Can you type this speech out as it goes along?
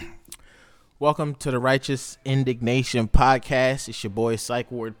Welcome to the Righteous Indignation Podcast. It's your boy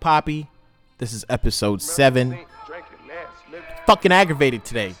Psych Ward Poppy. This is episode 7. Fucking aggravated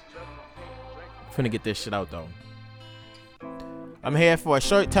today. Finna get this shit out though. I'm here for a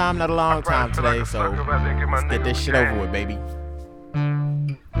short time, not a long time today, so let's get this shit over with, baby.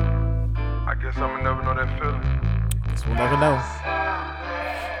 I guess I'ma never know that feeling. Guess we'll never know.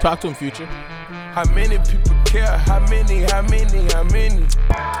 Talk to him, Future. How many people care? How many?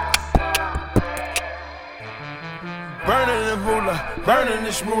 Burning the moolah, burning the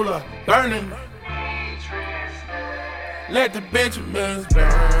shmoolah, burning. Let the Benjamins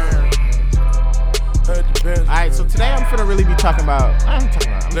burn. Alright, so today I'm finna really be talking about, I'm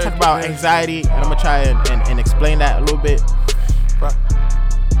talking about anxiety, and I'm gonna try and explain that a little bit.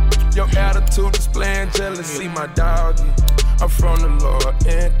 Your attitude displaying jealousy, my doggy. I'm from the lower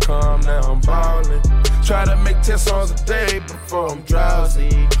income, now I'm ballin'. Try to make 10 songs a day before I'm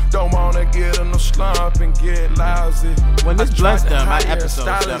drowsy. Don't wanna get in no slump and get lousy. When this blunt's done, my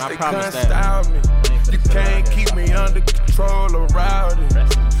episode's done, I promise that. You can't keep me under control or rowdy.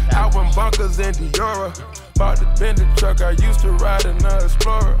 I went bunkers in Diora. Bought the Bentley truck, I used to ride in the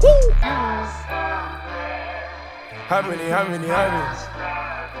Explorer. Woo!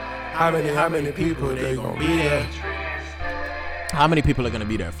 How many people they gon' be there? How many people are gonna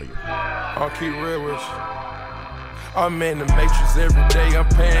be there for you? I'll keep real with you. I'm in the matrix every day. I'm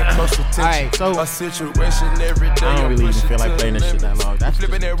paying close attention. Alright, so a situation every day. I don't really even feel like playing this shit that long. That's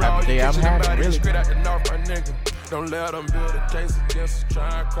just the type of day I'm having, really. Don't let them build a case against us,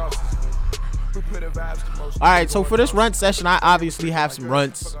 try and cross us. Alright, so for this runt session, I obviously have some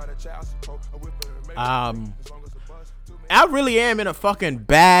runts. I really am in a fucking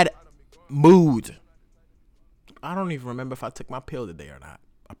bad mood. I don't even remember if I took my pill today or not.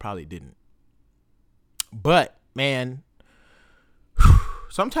 I probably didn't. But, man,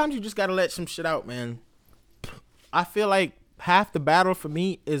 sometimes you just gotta let some shit out, man. I feel like half the battle for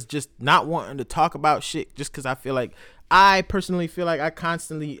me is just not wanting to talk about shit just because I personally feel like I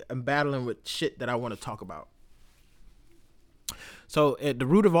constantly am battling with shit that I want to talk about. So at the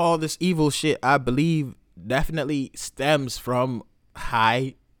root of all this evil shit, I believe definitely stems from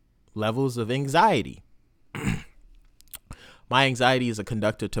high levels of anxiety. My anxiety is a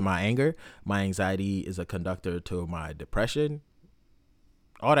conductor to my anger. My anxiety is a conductor to my depression.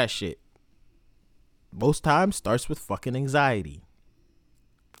 All that shit. Most times starts with fucking anxiety.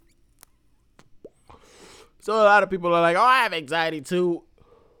 So a lot of people are like, oh, I have anxiety too.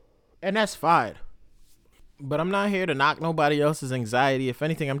 And that's fine. But I'm not here to knock nobody else's anxiety. If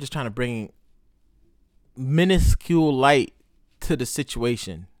anything, I'm just trying to bring minuscule light to the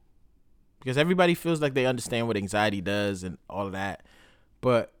situation. Because everybody feels like they understand what anxiety does and all of that.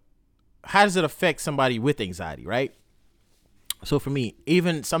 But how does it affect somebody with anxiety, right? So for me,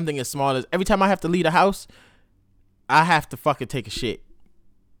 even something as small as every time I have to leave the house, I have to fucking take a shit.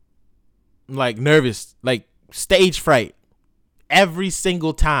 I'm like nervous, like stage fright. Every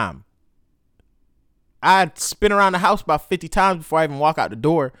single time. I spin around the house about 50 times before I even walk out the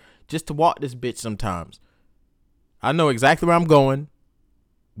door just to walk this bitch sometimes. I know exactly where I'm going.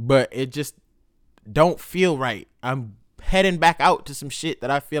 But it just don't feel right. I'm heading back out to some shit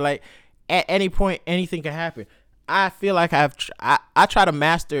that I feel like at any point anything can happen. I feel like I try to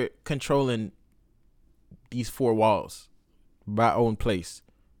master controlling these four walls, my own place,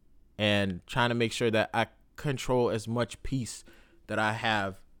 and trying to make sure that I control as much peace that I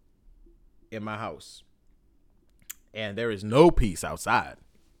have in my house. And there is no peace outside.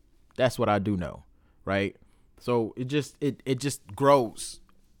 That's what I do know, right? So it just grows.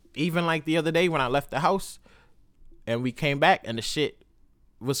 Even like the other day when I left the house and we came back and the shit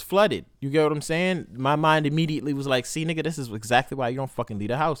was flooded. You get what I'm saying? My mind immediately was like, see, nigga, this is exactly why you don't fucking leave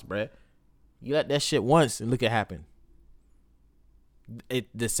the house, bruh. You let that shit once and look what happened.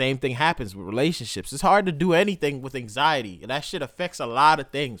 The same thing happens with relationships. It's hard to do anything with anxiety. And that shit affects a lot of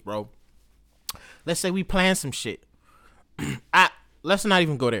things, bro. Let's say we plan some shit. Let's not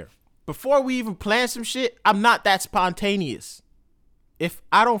even go there. Before we even plan some shit, I'm not that spontaneous. If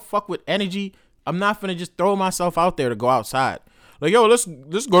I don't fuck with energy, I'm not finna just throw myself out there to go outside. Like, yo, let's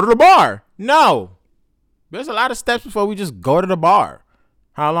go to the bar. No. There's a lot of steps before we just go to the bar.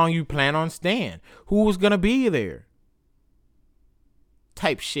 How long you plan on staying? Who's gonna be there?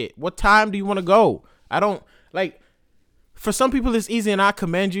 Type shit. What time do you want to go? I don't, like, for some people it's easy and I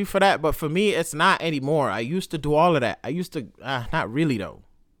commend you for that, but for me it's not anymore. I used to do all of that. I used to, not really though.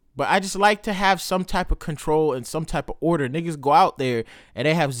 But I just like to have some type of control and some type of order. Niggas go out there and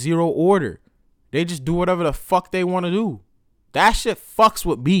they have zero order. They just do whatever the fuck they want to do. That shit fucks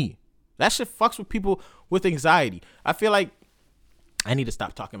with me. That shit fucks with people with anxiety. I feel like I need to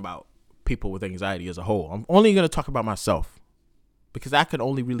stop talking about people with anxiety as a whole. I'm only going to talk about myself because I can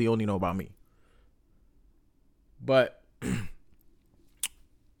only know about me. But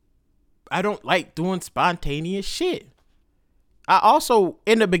I don't like doing spontaneous shit. I also,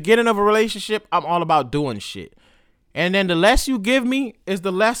 in the beginning of a relationship, I'm all about doing shit. And then the less you give me is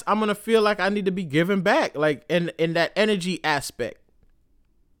the less I'm going to feel like I need to be giving back. Like in that energy aspect.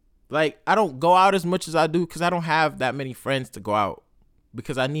 Like I don't go out as much as I do because I don't have that many friends to go out.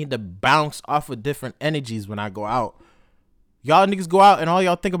 Because I need to bounce off of different energies when I go out. Y'all niggas go out and all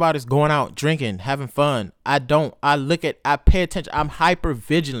y'all think about is going out, drinking, having fun. I don't. I pay attention. I'm hyper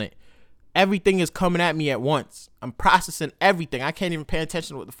vigilant. Everything is coming at me at once. I'm processing everything. I can't even pay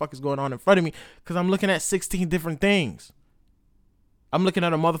attention to what the fuck is going on in front of me because I'm looking at 16 different things. I'm looking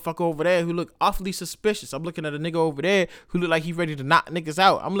at a motherfucker over there who look awfully suspicious. I'm looking at a nigga over there who look like he's ready to knock niggas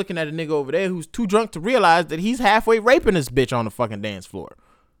out. I'm looking at a nigga over there who's too drunk to realize that he's halfway raping this bitch on the fucking dance floor.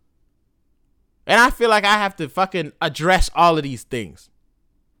 And I feel like I have to fucking address all of these things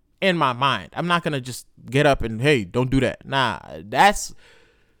in my mind. I'm not going to just get up and, hey, don't do that. Nah,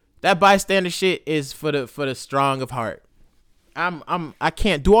 that bystander shit is for the strong of heart. I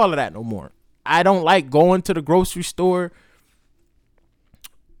can't do all of that no more. I don't like going to the grocery store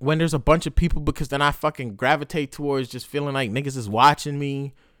when there's a bunch of people because then I fucking gravitate towards just feeling like niggas is watching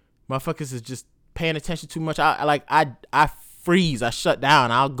me. Motherfuckers is just paying attention too much. I freeze. I shut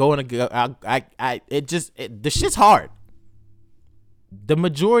down. I'll go in the shit's hard. The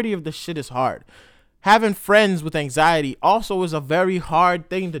majority of the shit is hard. Having friends with anxiety also is a very hard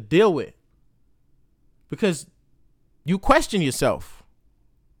thing to deal with because you question yourself.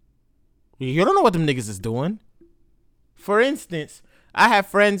 You don't know what them niggas is doing. For instance, I have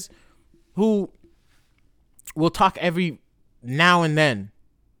friends who will talk every now and then.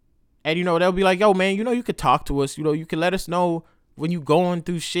 And, they'll be like, yo, man, you could talk to us. You can let us know when you going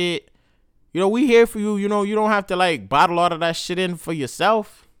through shit. We here for you. You don't have to, like, bottle all of that shit in for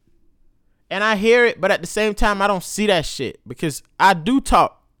yourself. And I hear it, but at the same time, I don't see that shit because I do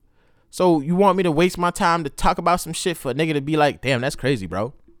talk. So you want me to waste my time to talk about some shit for a nigga to be like, damn, that's crazy,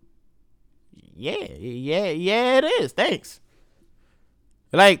 bro. Yeah, it is. Thanks.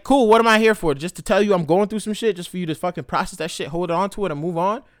 Like, cool, what am I here for? Just to tell you I'm going through some shit? Just for you to fucking process that shit, hold on to it, and move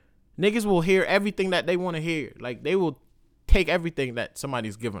on? Niggas will hear everything that they want to hear. Like, they will take everything that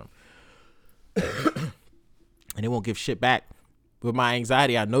somebody's giving them. And they won't give shit back. With my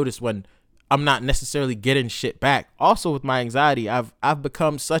anxiety, I notice when I'm not necessarily getting shit back. Also, with my anxiety, I've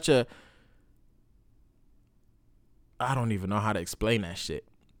become such a... I don't even know how to explain that shit.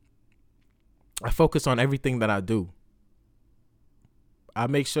 I focus on everything that I do. I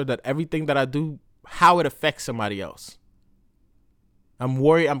make sure that everything that I do, how it affects somebody else.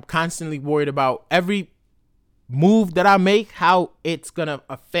 I'm constantly worried about every move that I make, how it's going to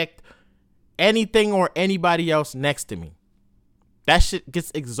affect anything or anybody else next to me. That shit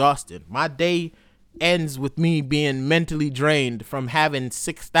gets exhausted. My day ends with me being mentally drained from having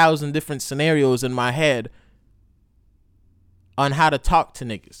 6,000 different scenarios in my head on how to talk to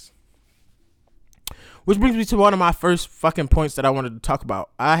niggas. Which brings me to one of my first fucking points that I wanted to talk about.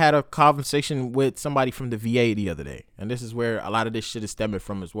 I had a conversation with somebody from the VA the other day. And this is where a lot of this shit is stemming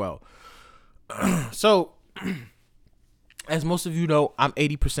from as well. So, as most of you know, I'm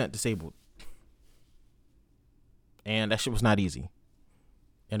 80% disabled. And that shit was not easy.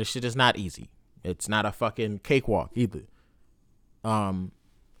 And the shit is not easy. It's not a fucking cakewalk either.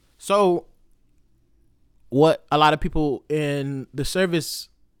 So, what a lot of people in the service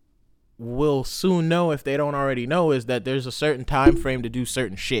will soon know, if they don't already know, is that there's a certain time frame to do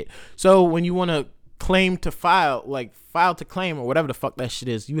certain shit. So when you want to claim to file to claim or whatever the fuck that shit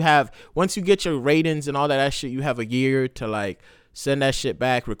is, you have, once you get your ratings and all that shit, you have a year to like send that shit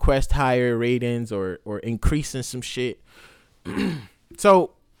back, request higher ratings or increasing some shit.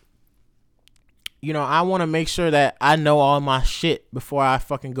 So, I want to make sure that I know all my shit before I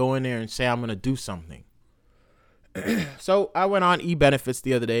fucking go in there and say I'm going to do something. So I went on eBenefits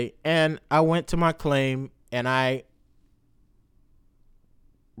the other day and I went to my claim and I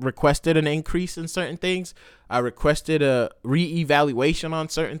requested an increase in certain things. I requested a reevaluation on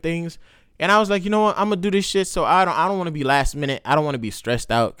certain things. And I was like, you know what? I'm going to do this shit. So I don't want to be last minute. I don't want to be stressed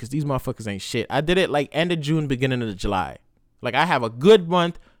out because these motherfuckers ain't shit. I did it like end of June, beginning of July. Like I have a good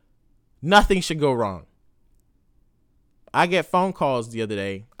month. Nothing should go wrong. I get phone calls the other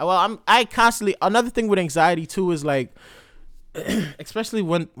day. Well, I constantly, another thing with anxiety too is like, especially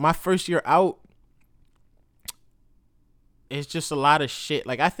when my first year out, it's just a lot of shit.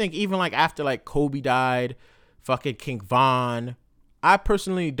 Like I think even like after like Kobe died, fucking King Von, I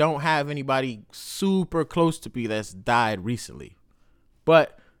personally don't have anybody super close to me that's died recently.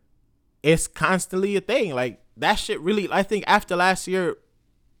 But it's constantly a thing. Like that shit really, I think after last year,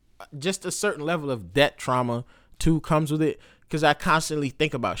 just a certain level of debt trauma too comes with it. Cause I constantly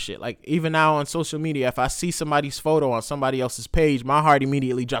think about shit. Like even now on social media, if I see somebody's photo on somebody else's page, my heart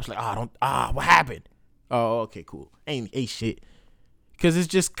immediately drops like, what happened? Oh, okay, cool. Ain't shit. Cause it's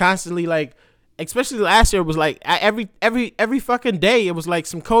just constantly like, especially last year, it was like every fucking day, it was like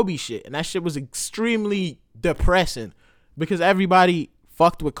some Kobe shit. And that shit was extremely depressing because everybody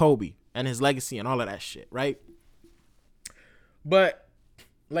fucked with Kobe and his legacy and all of that shit. Right. But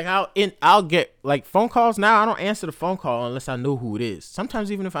like I'll get like phone calls now. I don't answer the phone call unless I know who it is.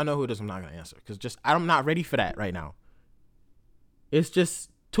 Sometimes even if I know who it is, I'm not gonna answer because I'm not ready for that right now. It's just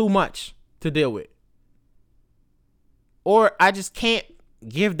too much to deal with, or I just can't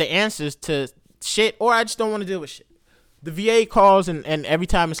give the answers to shit, or I just don't want to deal with shit. The VA calls and every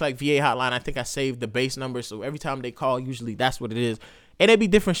time it's like VA hotline. I think I saved the base number, so every time they call, usually that's what it is, and it'd be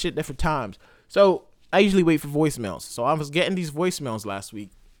different shit different times. So I usually wait for voicemails. So I was getting these voicemails last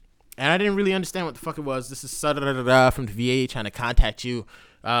week. And I didn't really understand what the fuck it was. This is from the VA trying to contact you.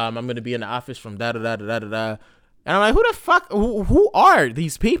 I'm going to be in the office from da-da-da-da-da-da. And I'm like, who the fuck, who are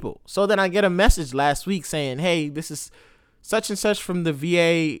these people? So then I get a message last week saying, hey, this is such and such from the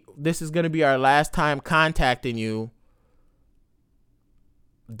VA. This is going to be our last time contacting you.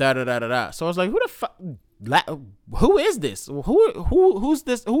 Da-da-da-da-da. So I was like, who the fuck, who is this? Who's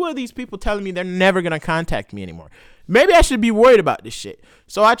this? Who are these people telling me they're never going to contact me anymore? Maybe I should be worried about this shit.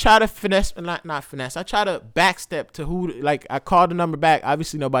 So I try to not finesse. I try to backstep to who, like I called the number back.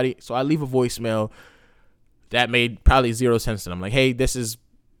 Obviously nobody. So I leave a voicemail that made probably 0 sense. And I'm like, hey, this is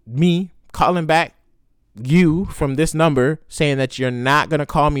me calling back you from this number saying that you're not going to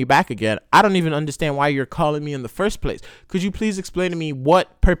call me back again. I don't even understand why you're calling me in the first place. Could you please explain to me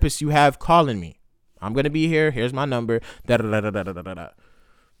what purpose you have calling me? I'm going to be here. Here's my number.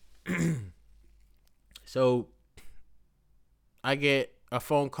 So I get a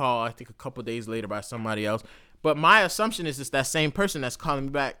phone call, I think a couple days later by somebody else. But my assumption is it's that same person that's calling me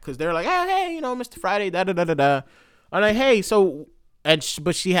back because they're like, hey, Mr. Friday, da-da-da-da-da. I'm like, hey, so,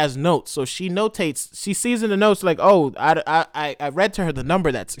 but she has notes. So she notates, she sees in the notes like, oh, I read to her the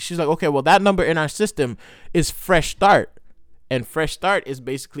number she's like, okay, well, that number in our system is Fresh Start. And Fresh Start is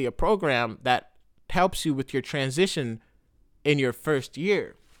basically a program that helps you with your transition in your first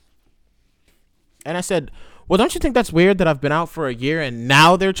year. And I said, well, don't you think that's weird that I've been out for a year and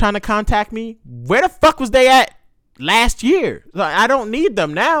now they're trying to contact me? Where the fuck was they at last year? Like, I don't need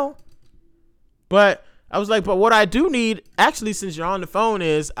them now. But I was like, but what I do need, actually, since you're on the phone,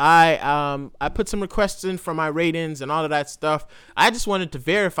 is I put some requests in for my ratings and all of that stuff. I just wanted to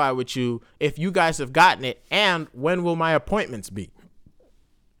verify with you if you guys have gotten it and when will my appointments be?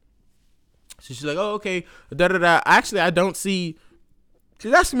 So she's like, oh, okay. Da-da-da. Actually, I don't see.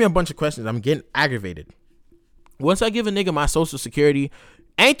 She's asking me a bunch of questions. I'm getting aggravated. Once I give a nigga my social security,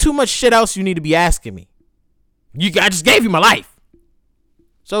 ain't too much shit else you need to be asking me. I just gave you my life.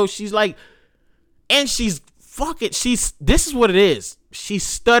 So she's like, and she's fucking, this is what it is. She's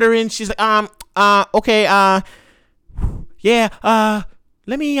stuttering. She's like, okay, yeah,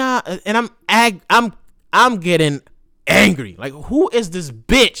 let me, and I'm getting angry. Like, who is this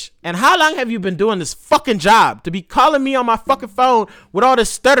bitch? And how long have you been doing this fucking job to be calling me on my fucking phone with all this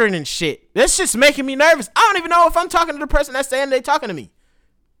stuttering and shit? This shit's making me nervous. I don't even know if I'm talking to the person that's saying they talking to me.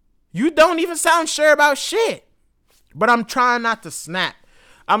 You don't even sound sure about shit. But I'm trying not to snap.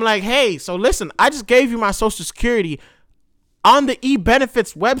 I'm like, hey, so listen, I just gave you my social security on the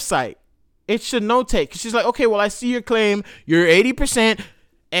eBenefits website. It should notate. Cause she's like, okay, well, I see your claim. You're 80%.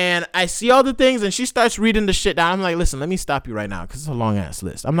 And I see all the things, and she starts reading the shit down. I'm like, listen, let me stop you right now, because it's a long-ass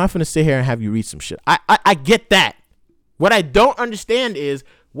list. I'm not going to sit here and have you read some shit. I get that. What I don't understand is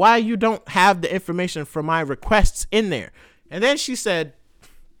why you don't have the information for my requests in there. And then she said,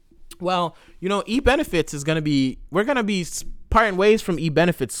 well, eBenefits is going to be, we're going to be parting ways from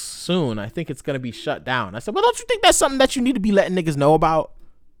eBenefits soon. I think it's going to be shut down. I said, well, don't you think that's something that you need to be letting niggas know about?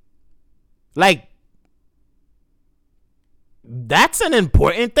 Like, that's an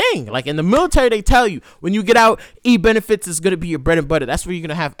important thing. Like in the military, they tell you when you get out, eBenefits is going to be your bread and butter. That's where you're going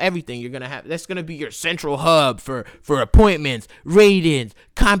to have everything. That's going to be your central hub for appointments, ratings,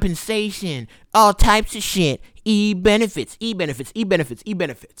 compensation, all types of shit. eBenefits.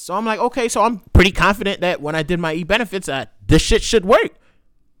 So I'm like, okay, so I'm pretty confident that when I did my eBenefits, this shit should work.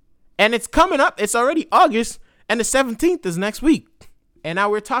 And it's coming up. It's already August, and the 17th is next week. And now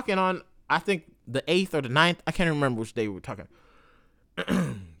we're talking on, I think, the 8th or the 9th. I can't remember which day we were talking.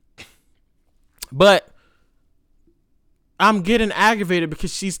 But I'm getting aggravated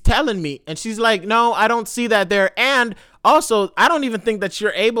because she's telling me, and she's like, no, I don't see that there. And also, I don't even think that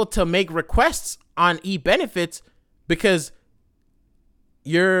you're able to make requests on e-benefits because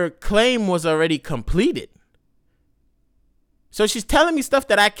your claim was already completed. So she's telling me stuff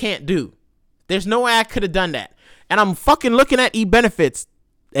that I can't do. There's no way I could have done that. And I'm fucking looking at e-benefits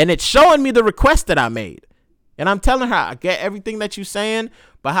and it's showing me the request that I made. And I'm telling her, I get everything that you're saying,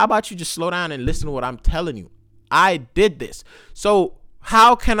 but how about you just slow down and listen to what I'm telling you? I did this. So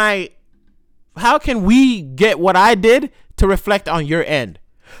how can we get what I did to reflect on your end?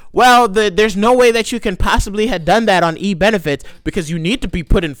 Well, there's no way that you can possibly have done that on e-benefits because you need to be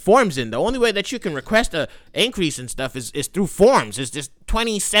putting forms in. The only way that you can request a increase and stuff is through forms. It's this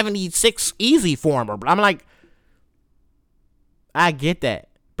 2076 easy form. I'm like, I get that,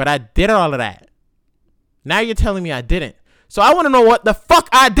 but I did all of that. Now you're telling me I didn't. So I want to know what the fuck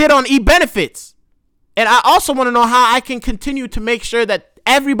I did on e-benefits. And I also want to know how I can continue to make sure that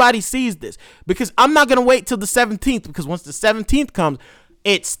everybody sees this, because I'm not going to wait till the 17th, because once the 17th comes,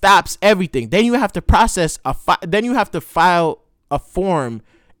 it stops everything. Then you have to process then you have to file a form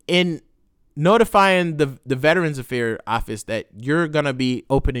in notifying the Veterans Affairs office that you're going to be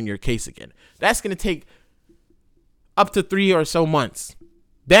opening your case again. That's going to take up to 3 or so months.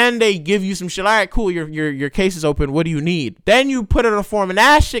 Then they give you some shit. All right, cool. Your case is open. What do you need? Then you put it in a form, and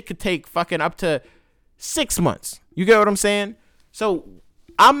that shit could take fucking up to 6 months. You get what I'm saying? So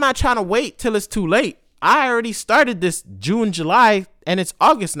I'm not trying to wait till it's too late. I already started this June, July, and it's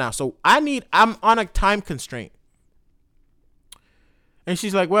August now. So I'm on a time constraint. And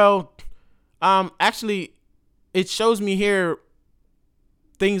she's like, well, actually, it shows me here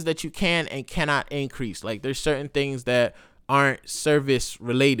things that you can and cannot increase. Like there's certain things that aren't service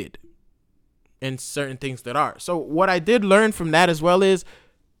related and certain things that are. So what I did learn from that as well is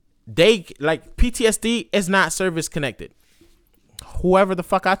PTSD is not service connected. Whoever the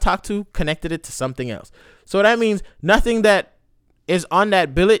fuck I talked to connected it to something else. So that means nothing that is on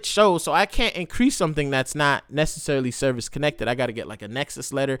that billet shows. So I can't increase something that's not necessarily service connected. I got to get like a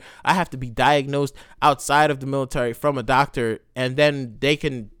nexus letter. I have to be diagnosed outside of the military from a doctor, and then they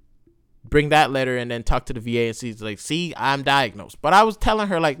can bring that letter and then talk to the VA and see, I'm diagnosed. But I was telling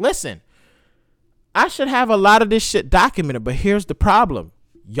her, like, listen, I should have a lot of this shit documented, but here's the problem.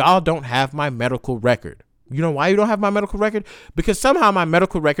 Y'all don't have my medical record. You know why you don't have my medical record? Because somehow my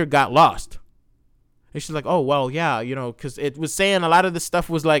medical record got lost. And she's like, oh, well, yeah, because it was saying a lot of the stuff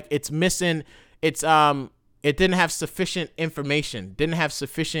was like, it's missing. It didn't have sufficient information, didn't have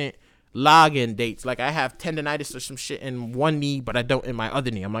sufficient login dates. Like I have tendonitis or some shit in one knee, but I don't in my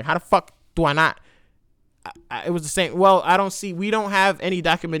other knee. I'm like, how the fuck do I not? It was the same. Well, we don't have any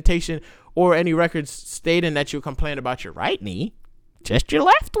documentation or any records stating that you complained about your right knee, just your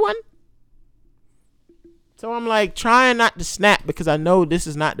left one. So I'm like trying not to snap because I know this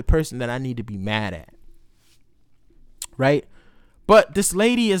is not the person that I need to be mad at. Right? But this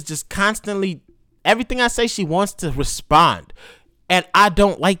lady is just constantly, everything I say, she wants to respond. And I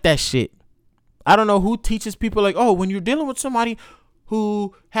don't like that shit. I don't know who teaches people like, oh, when you're dealing with somebody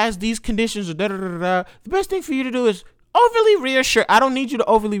who has these conditions or the best thing for you to do is overly reassure. I don't need you to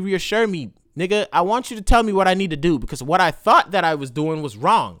overly reassure me, nigga. I want you to tell me what I need to do, because what I thought that I was doing was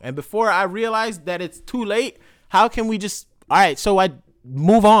wrong. And before I realized that it's too late, how can we just, all right, so I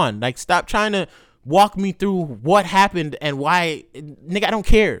move on. Like, stop trying to walk me through what happened and why. Nigga, I don't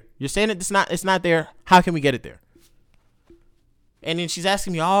care. You're saying it's not there. How can we get it there? And then she's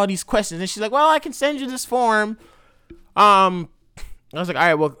asking me all these questions, and she's like, well, I can send you this form. I was like, all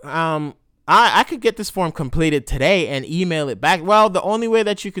right, well, I could get this form completed today and email it back. Well, the only way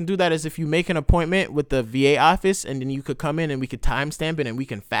that you can do that is if you make an appointment with the VA office, and then you could come in and we could timestamp it and we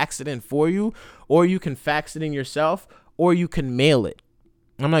can fax it in for you, or you can fax it in yourself, or you can mail it.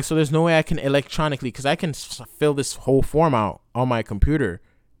 I'm like, so there's no way I can electronically, because I can fill this whole form out on my computer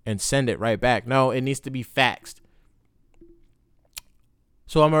and send it right back. No, it needs to be faxed.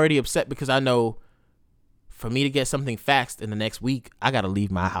 So I'm already upset because I know for me to get something faxed in the next week, I got to leave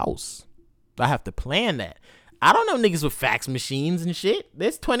my house. I have to plan that. I don't know niggas with fax machines and shit.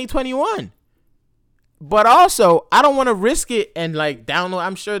 It's 2021. But also, I don't want to risk it and like download.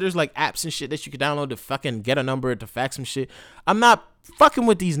 I'm sure there's like apps and shit that you could download to fucking get a number to fax some shit. I'm not fucking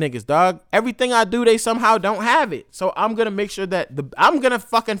with these niggas, dog. Everything I do, they somehow don't have it. So I'm going to make sure that I'm going to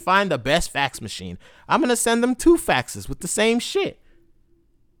fucking find the best fax machine. I'm going to send them 2 faxes with the same shit.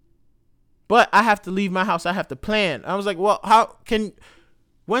 But I have to leave my house. I have to plan. I was like, well,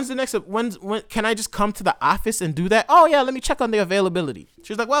 when's the next, when can I just come to the office and do that? Oh yeah, let me check on the availability.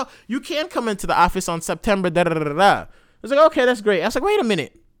 She was like, well, you can come into the office on September, I was like, okay, that's great. I was like, wait a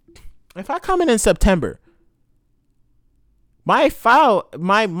minute. If I come in September,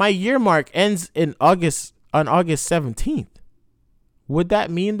 My year mark ends on August 17th. Would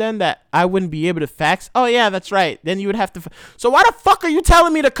that mean then that I wouldn't be able to fax? Oh yeah, that's right. Then you would have to. So why the fuck are you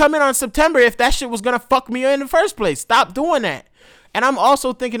telling me to come in on September if that shit was gonna fuck me in the first place? Stop doing that. And I'm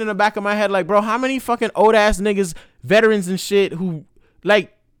also thinking in the back of my head, like, bro, how many fucking old ass niggas, veterans and shit, who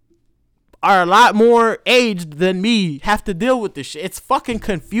like are a lot more aged than me, have to deal with this shit? It's fucking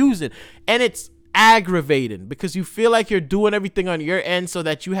confusing and it's aggravating because you feel like you're doing everything on your end so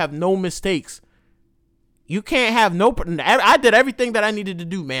that you have no mistakes. You can't have no. I did everything that I needed to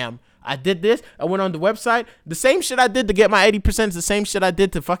do, ma'am. I did this. I went on the website. The same shit I did to get my 80% is the same shit I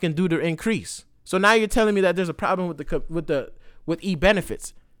did to fucking do the increase. So now you're telling me that there's a problem with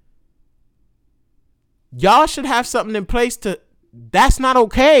e-benefits. Y'all should have something in place to. That's not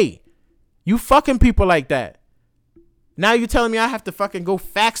okay. You fucking people like that. Now you're telling me I have to fucking go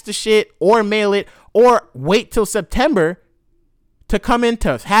fax the shit or mail it or wait till September to come in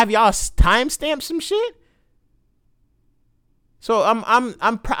to have y'all timestamp some shit. So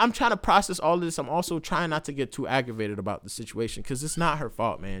I'm trying to process all of this. I'm also trying not to get too aggravated about the situation because it's not her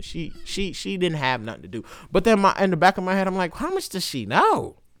fault, man. She didn't have nothing to do. But then in the back of my head, I'm like, how much does she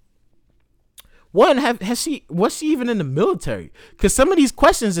know? One, was she even in the military? Because some of these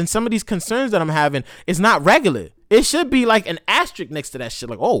questions and some of these concerns that I'm having is not regular. It should be like an asterisk next to that shit.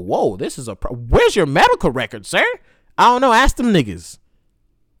 Like, oh, whoa, this is where's your medical record, sir? I don't know. Ask them niggas.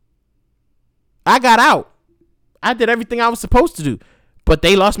 I got out. I did everything I was supposed to do, but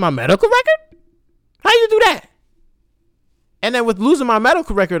they lost my medical record? How you do that? And then with losing my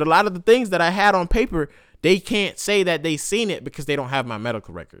medical record, a lot of the things that I had on paper, they can't say that they seen it because they don't have my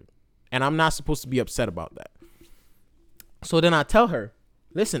medical record. And I'm not supposed to be upset about that. So then I tell her,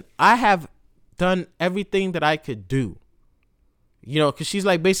 listen, I have done everything that I could do. You know, because she's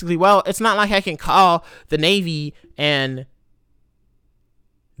like, basically, well, it's not like I can call the Navy and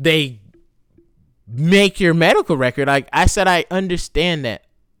they make your medical record. Like I said, I understand that.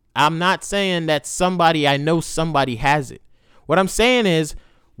 I'm not saying that I know somebody has it. What I'm saying is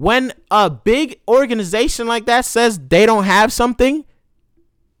when a big organization like that says they don't have something,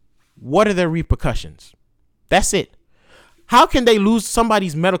 what are their repercussions? That's it. How can they lose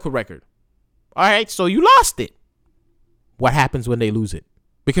somebody's medical record? All right, so you lost it. What happens when they lose it?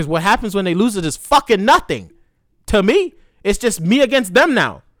 Because what happens when they lose it is fucking nothing. To me, it's just me against them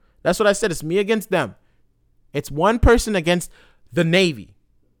now. That's what I said. It's me against them. It's one person against the Navy.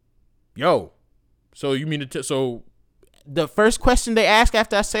 Yo. So you mean so the first question they ask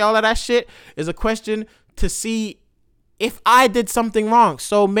after I say all of that shit is a question to see if I did something wrong.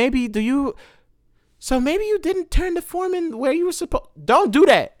 So maybe you didn't turn the form in where you were supposed. Don't do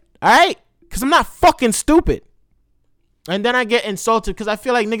that. All right? Because I'm not fucking stupid. And then I get insulted because I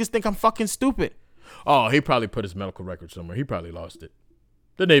feel like niggas think I'm fucking stupid. Oh, he probably put his medical record somewhere. He probably lost it.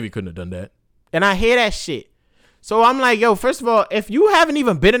 The Navy couldn't have done that. And I hear that shit. So I'm like, yo, first of all, if you haven't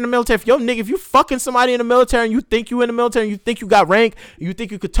even been in the military, if you fucking somebody in the military and you think you in the military and you think you got rank, and you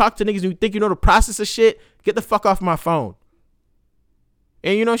think you could talk to niggas and you think you know the process of shit, get the fuck off my phone.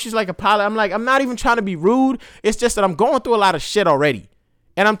 And you know, she's like a pilot. I'm like, I'm not even trying to be rude. It's just that I'm going through a lot of shit already.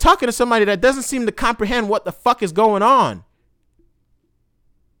 And I'm talking to somebody that doesn't seem to comprehend what the fuck is going on.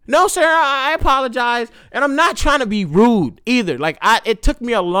 No, sir, I apologize. And I'm not trying to be rude either. Like, it took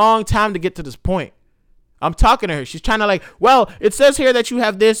me a long time to get to this point. I'm talking to her. She's trying to like, well, it says here that you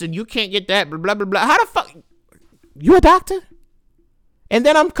have this and you can't get that, blah, blah, blah, blah. How the fuck? You a doctor? And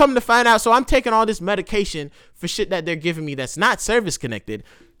then I'm coming to find out. So I'm taking all this medication for shit that they're giving me that's not service connected.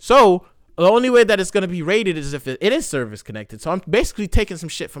 So the only way that it's going to be rated is if it is service connected. So I'm basically taking some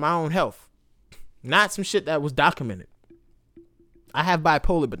shit for my own health, not some shit that was documented. I have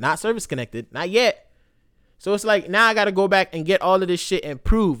bipolar, but not service connected. Not yet. So it's like, now I got to go back and get all of this shit and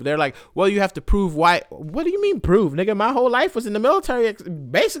prove. They're like, well, you have to prove why. What do you mean prove? Nigga, my whole life was in the military,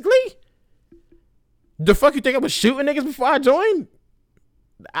 basically. The fuck you think I was shooting niggas before I joined?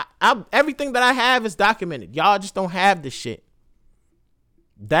 Everything that I have is documented. Y'all just don't have this shit.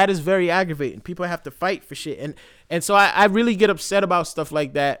 That is very aggravating. People have to fight for shit. And so I really get upset about stuff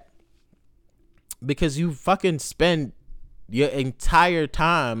like that because you fucking spend your entire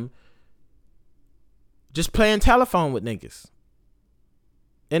time just playing telephone with niggas.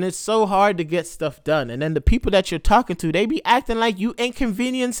 And it's so hard to get stuff done. And then the people that you're talking to, they be acting like you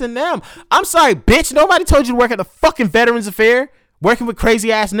inconveniencing them. I'm sorry, bitch. Nobody told you to work at the fucking Veterans Affairs, working with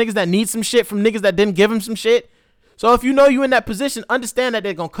crazy ass niggas that need some shit from niggas that didn't give them some shit. So if you know you in that position, understand that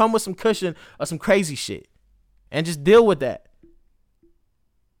they're going to come with some cushion or some crazy shit. And just deal with that.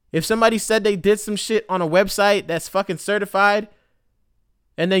 If somebody said they did some shit on a website that's fucking certified,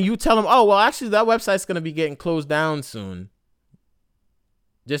 and then you tell them, oh, well, actually, that website's going to be getting closed down soon.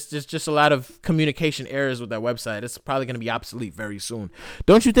 Just a lot of communication errors with that website. It's probably gonna be obsolete very soon.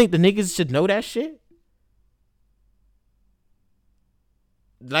 Don't you think the niggas should know that shit?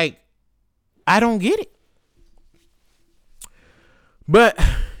 Like, I don't get it. But,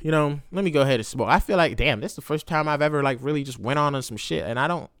 let me go ahead and smoke. I feel like, damn, this is the first time I've ever like really just went on some shit, and I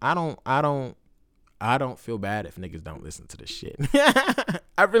don't feel bad if niggas don't listen to this shit.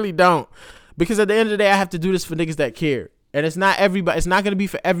 I really don't, because at the end of the day, I have to do this for niggas that care, and it's not everybody. It's not gonna be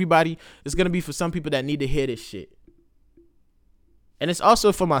for everybody. It's gonna be for some people that need to hear this shit, and it's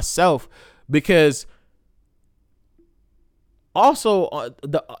also for myself, because also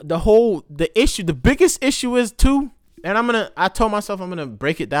the biggest issue is too. And I told myself I'm going to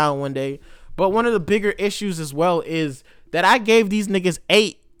break it down one day. But one of the bigger issues as well is that I gave these niggas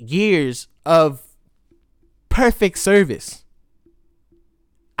 8 years of perfect service.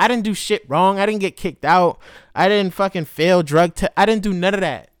 I didn't do shit wrong. I didn't get kicked out. I didn't fucking fail drug test. I didn't do none of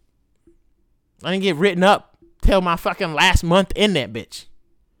that. I didn't get written up till my fucking last month in that bitch.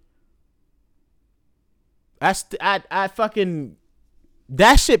 I fucking,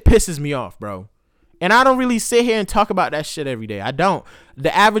 that shit pisses me off, bro. And I don't really sit here and talk about that shit every day. I don't.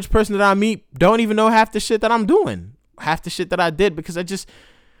 The average person that I meet don't even know half the shit that I'm doing. Half the shit that I did, because I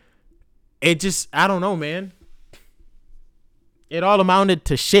don't know, man. It all amounted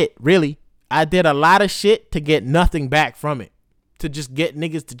to shit, really. I did a lot of shit to get nothing back from it. To just get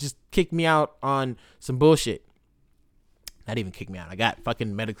niggas to just kick me out on some bullshit. Not even kick me out. I got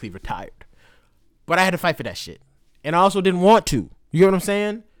fucking medically retired. But I had to fight for that shit. And I also didn't want to. You get what I'm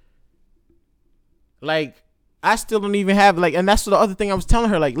saying? Like, I still don't even have, like, and that's the other thing I was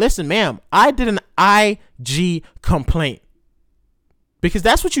telling her, like, listen, ma'am, I did an IG complaint. Because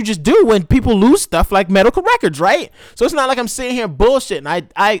that's what you just do when people lose stuff like medical records, right? So it's not like I'm sitting here bullshitting.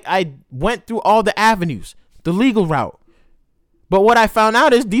 I went through all the avenues, the legal route. But what I found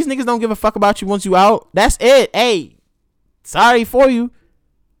out is these niggas don't give a fuck about you once you out. That's it. Hey, sorry for you.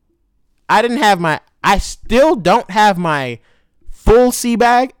 I still don't have my full sea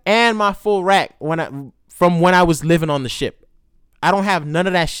bag and my full rack from when I was living on the ship. I don't have none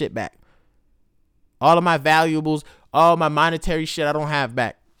of that shit back. All of my valuables, all my monetary shit, I don't have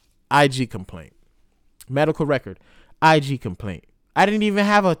back. IG complaint. Medical record. IG complaint. I didn't even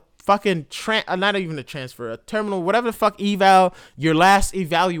have a fucking not even a transfer, a terminal, whatever the fuck eval, your last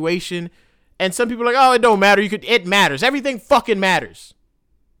evaluation. And some people are like, oh, it don't matter. It matters. Everything fucking matters.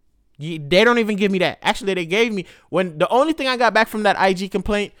 They don't even give me that. Actually, they gave me, when the only thing I got back from that IG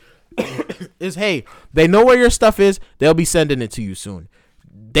complaint is, hey, they know where your stuff is. They'll be sending it to you soon.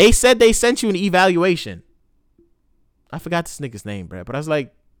 They said they sent you an evaluation. I forgot this nigga's name, bro. But I was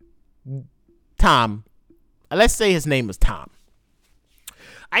like, Tom. Let's say his name was Tom.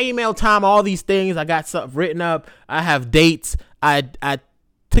 I emailed Tom all these things. I got stuff written up. I have dates. I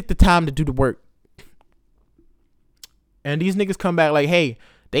took the time to do the work. And these niggas come back like, hey,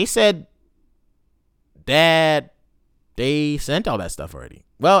 they said that they sent all that stuff already.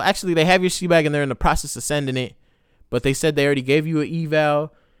 Well, actually, they have your C-bag and they're in the process of sending it. But they said they already gave you an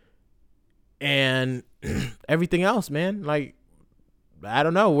eval and everything else, man. Like, I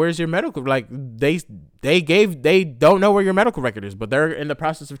don't know. Where's your medical? Like, they don't know where your medical record is, but they're in the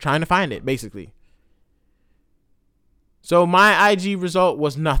process of trying to find it, basically. So my IG result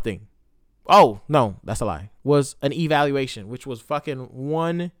was nothing. Oh, no, that's a lie. Was an evaluation, which was fucking a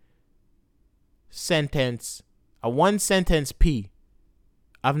one sentence P.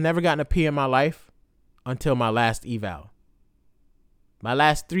 I've never gotten a P in my life until my last eval. My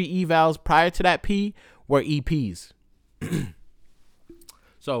last 3 evals prior to that P were EPs.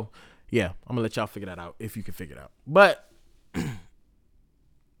 So, yeah, I'm going to let y'all figure that out if you can figure it out. But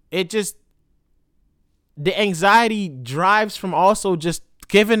it just, the anxiety drives from also just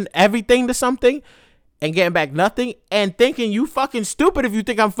giving everything to something and getting back nothing and thinking you fucking stupid if you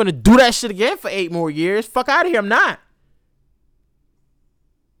think I'm finna do that shit again for 8 more years. Fuck out of here. I'm not.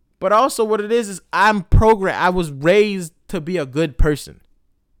 But also what it is I'm programmed. I was raised to be a good person.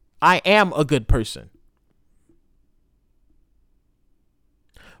 I am a good person.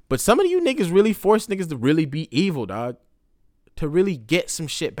 But some of you niggas really force niggas to really be evil, dog. To really get some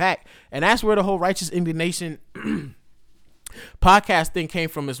shit back. And that's where the whole Righteous Indignation podcast thing came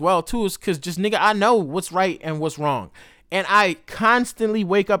from as well, too. Is because just, nigga, I know what's right and what's wrong. And I constantly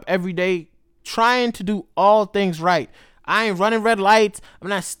wake up every day trying to do all things right. I ain't running red lights. I'm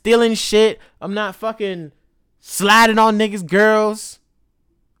not stealing shit. I'm not fucking sliding on niggas' girls.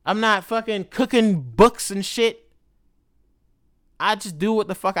 I'm not fucking cooking books and shit. I just do what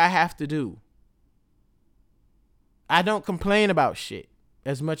the fuck I have to do. I don't complain about shit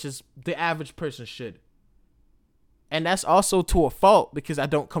as much as the average person should. And that's also to a fault because I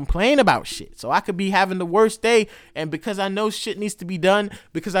don't complain about shit. So I could be having the worst day, and because I know shit needs to be done,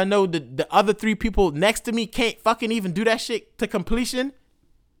 because I know the other 3 people next to me can't fucking even do that shit to completion.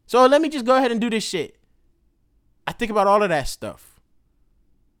 So let me just go ahead and do this shit. I think about all of that stuff.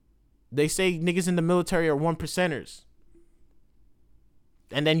 They say niggas in the military are 1%ers.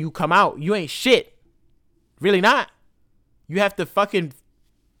 And then you come out, you ain't shit. Really not. You have to fucking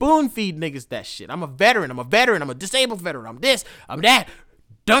spoon feed niggas that shit. I'm a veteran. I'm a disabled veteran. I'm this. I'm that.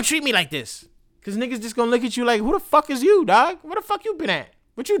 Don't treat me like this. Because niggas just gonna look at you like, who the fuck is you, dog? Where the fuck you been at?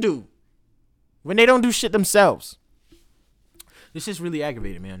 What you do? When they don't do shit themselves. This is really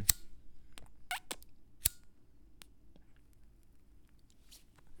aggravating, man.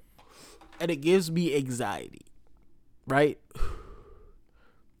 And it gives me anxiety. Right?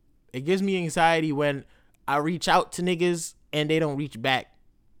 It gives me anxiety when I reach out to niggas and they don't reach back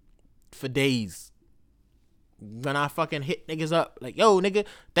for days. When I fucking hit niggas up like, yo, nigga,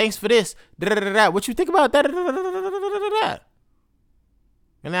 thanks for this. What you think about that?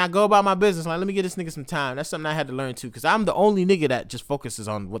 And then I go about my business. Like, let me give this nigga some time. That's something I had to learn too, because I'm the only nigga that just focuses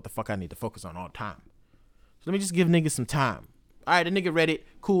on what the fuck I need to focus on all the time. So let me just give niggas some time. All right, the nigga read it.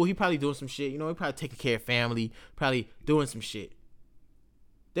 Cool. He probably doing some shit. You know, he probably taking care of family. Probably doing some shit.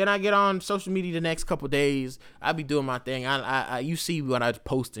 Then I get on social media the next couple days. I be doing my thing. You see what I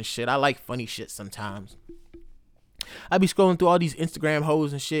post and shit. I like funny shit sometimes. I be scrolling through all these Instagram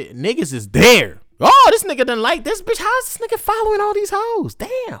hoes and shit. And niggas is there. Oh, this nigga done like this bitch. How's this nigga following all these hoes?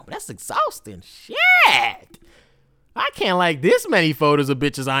 Damn, that's exhausting. Shit. I can't like this many photos of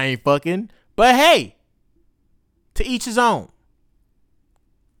bitches I ain't fucking. But hey, to each his own.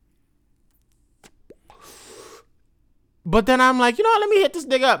 But then I'm like, you know what? Let me hit this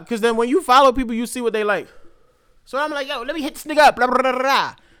nigga up. Because then when you follow people, you see what they like. So I'm like, yo, let me hit this nigga up. Blah, blah, blah,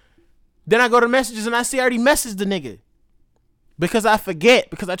 blah. Then I go to messages and I see I already messaged the nigga. Because I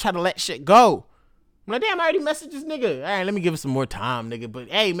forget. Because I try to let shit go. I'm like, damn, I already messaged this nigga. All right, let me give it some more time, nigga. But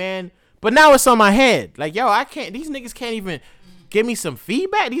hey, man. But now it's on my head. Like, yo, I can't. These niggas can't even give me some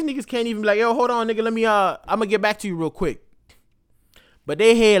feedback. These niggas can't even be like, yo, hold on, nigga. Let me, I'm going to get back to you real quick. But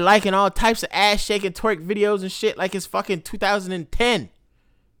they here liking all types of ass shaking twerk videos and shit like it's fucking 2010.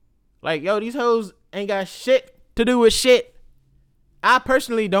 Like, yo, these hoes ain't got shit to do with shit. I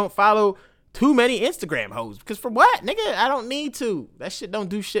personally don't follow too many Instagram hoes. Because for what? Nigga, I don't need to. That shit don't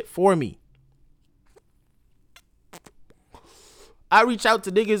do shit for me. I reach out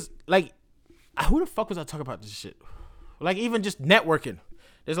to niggas like, who the fuck was I talking about this shit? Like, even just networking.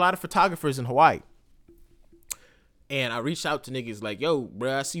 There's a lot of photographers in Hawaii. And I reached out to niggas like, yo,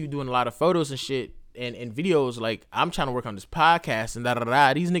 bro, I see you doing a lot of photos and shit and videos. Like, I'm trying to work on this podcast and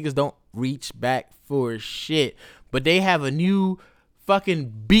da-da-da. These niggas don't reach back for shit. But they have a new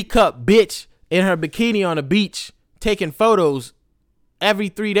fucking B-cup bitch in her bikini on the beach taking photos every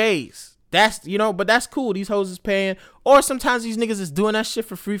 3 days. That's, you know, but that's cool. These hoes is paying. Or sometimes these niggas is doing that shit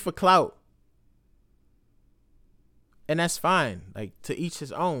for free for clout. And that's fine. Like, to each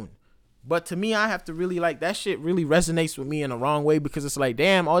his own. But to me, I have to really like that shit really resonates with me in the wrong way because it's like,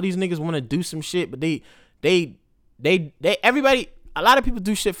 damn, all these niggas want to do some shit, but everybody, a lot of people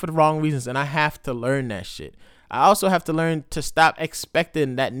do shit for the wrong reasons, and I have to learn that shit. I also have to learn to stop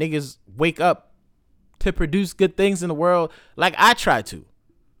expecting that niggas wake up to produce good things in the world like I try to.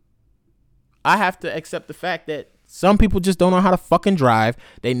 I have to accept the fact that some people just don't know how to fucking drive.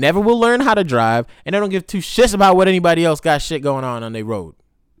 They never will learn how to drive, and they don't give two shits about what anybody else got shit going on their road.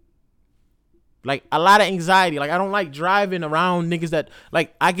 Like, a lot of anxiety. Like, I don't like driving around niggas that,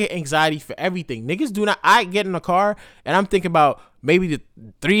 like, I get anxiety for everything. Niggas do not, I get in a car, and I'm thinking about maybe the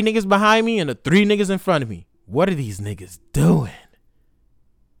 3 niggas behind me and the 3 niggas in front of me. What are these niggas doing?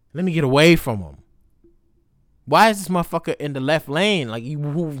 Let me get away from them. Why is this motherfucker in the left lane? Like,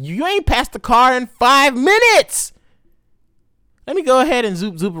 you ain't passed the car in 5 minutes. Let me go ahead and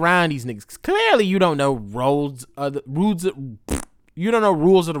zoop around these niggas. 'Cause clearly you don't know you don't know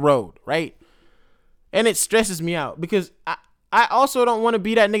rules of the road, right? And it stresses me out because I also don't want to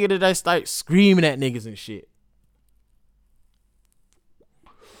be that nigga that I start screaming at niggas and shit.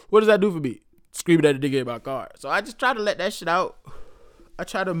 What does that do for me? Screaming at a nigga in my car. So I just try to let that shit out. I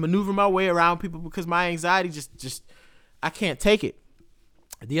try to maneuver my way around people because my anxiety just I can't take it.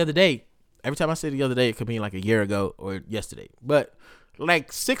 The other day, every time I say the other day, it could mean like a year ago or yesterday. But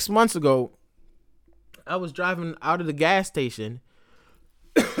like 6 months ago, I was driving out of the gas station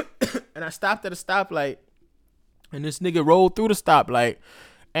and I stopped at a stoplight and this nigga rolled through the stoplight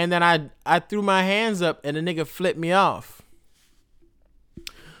and then I threw my hands up and the nigga flipped me off.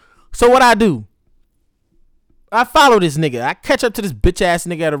 So what I do? I follow this nigga. I catch up to this bitch ass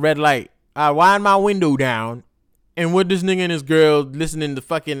nigga at a red light. I wind my window down And with this nigga and his girl listening to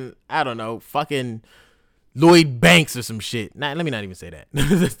fucking, I don't know, fucking Lloyd Banks or some shit. Nah, let me not even say that.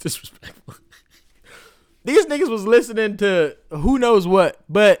 That's disrespectful. These niggas was listening to who knows what.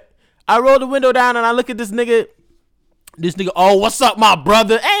 But I roll the window down and I look at this nigga. This nigga, oh, what's up, my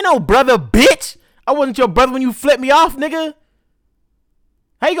brother? Ain't no brother, bitch. I wasn't your brother when you flipped me off, nigga.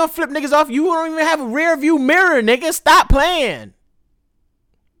 How you gonna flip niggas off? You don't even have a rear view mirror, nigga. Stop playing.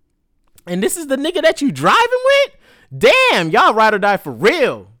 And this is the nigga that you driving with? Damn, y'all ride or die for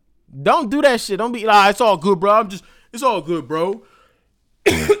real. Don't do that shit. Don't be like, it's all good, bro. It's all good, bro.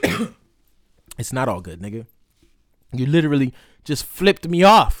 It's not all good, nigga. You literally just flipped me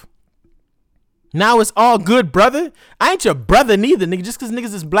off. Now it's all good, brother. I ain't your brother neither, nigga. Just because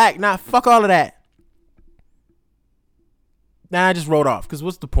niggas is black. Nah, fuck all of that. Nah, I just wrote off. Because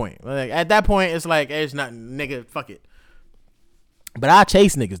what's the point? Like, at that point, it's like, hey, it's not, nigga, fuck it. But I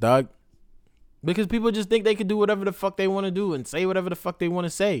chase niggas, dog. Because people just think they can do whatever the fuck they want to do and say whatever the fuck they want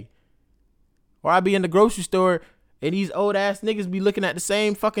to say. Or I be in the grocery store and these old ass niggas be looking at the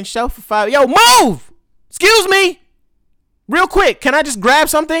same fucking shelf for 5. Yo, move! Excuse me! Real quick, can I just grab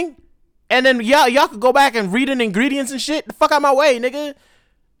something? And then y'all could go back and read in ingredients and shit. The fuck out my way, nigga.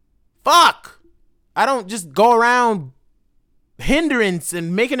 Fuck. I don't just go around hindrance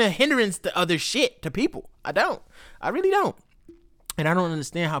and making a hindrance to other shit, to people. I don't. I really don't. And I don't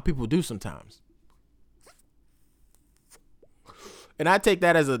understand how people do sometimes. And I take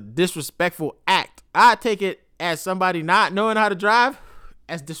that as a disrespectful act. I take it as somebody not knowing how to drive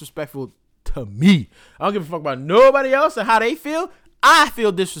as disrespectful to me. I don't give a fuck about nobody else and how they feel. I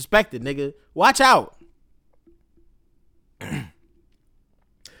feel disrespected, nigga. Watch out. I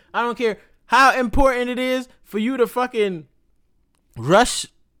don't care how important it is for you to fucking rush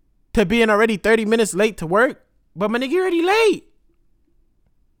to being already 30 minutes late to work. But my nigga, you're already late.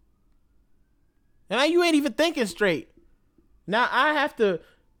 And now you ain't even thinking straight. Now I have to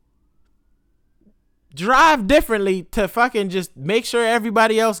drive differently to fucking just make sure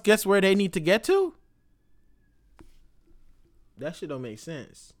everybody else gets where they need to get to. That shit don't make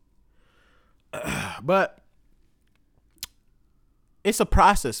sense. But it's a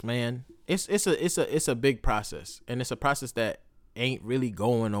process, man. It's a big process, and it's a process that ain't really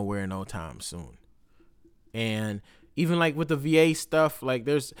going nowhere no time soon. And even like with the VA stuff, like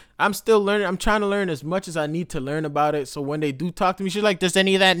I'm still learning. I'm trying to learn as much as I need to learn about it. So when they do talk to me, she's like, does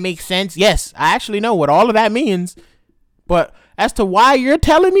any of that make sense? Yes, I actually know what all of that means. But as to why you're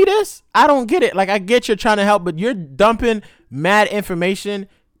telling me this, I don't get it. Like, I get you're trying to help, but you're dumping mad information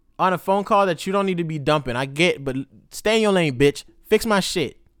on a phone call that you don't need to be dumping. I get, but stay in your lane, bitch. Fix my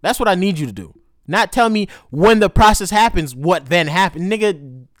shit. That's what I need you to do. Not tell me when the process happens, what then happened.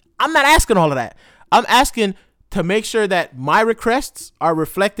 Nigga, I'm not asking all of that. I'm asking to make sure that my requests are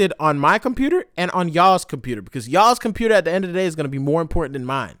reflected on my computer and on y'all's computer, because y'all's computer at the end of the day is going to be more important than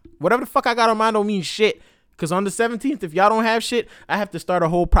mine. Whatever the fuck I got on mine don't mean shit, because on the 17th, if y'all don't have shit, I have to start a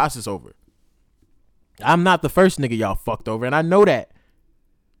whole process over. I'm not the first nigga y'all fucked over, and I know that.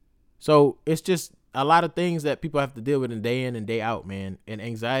 So it's just a lot of things that people have to deal with in and day out, man. And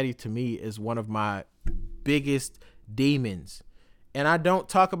anxiety to me is one of my biggest demons. And I don't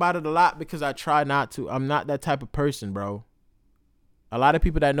talk about it a lot because I try not to. I'm not that type of person, bro. A lot of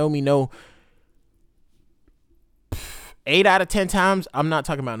people that know me know 8 out of 10 times I'm not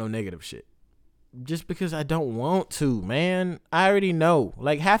talking about no negative shit. Just because I don't want to, man. I already know.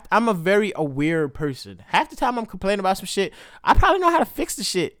 Like, I'm a very aware person. Half the time I'm complaining about some shit, I probably know how to fix the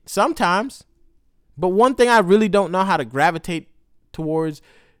shit sometimes. But one thing I really don't know how to gravitate towards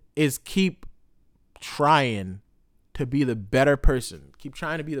is keep trying to be the better person. Keep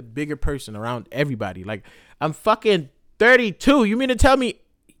trying to be the bigger person around everybody. Like, I'm fucking 32. You mean to tell me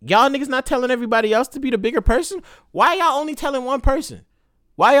y'all niggas not telling everybody else to be the bigger person? Why y'all only telling one person?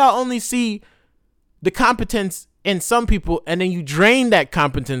 Why y'all only see the competence in some people and then you drain that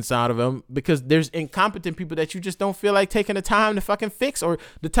competence out of them because there's incompetent people that you just don't feel like taking the time to fucking fix or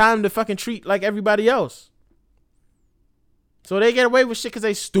the time to fucking treat like everybody else? So they get away with shit because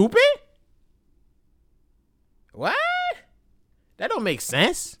they stupid? What? That don't make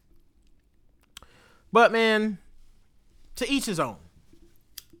sense. But man, to each his own.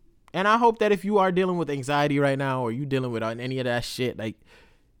 And I hope that if you are dealing with anxiety right now or you dealing with any of that shit, like,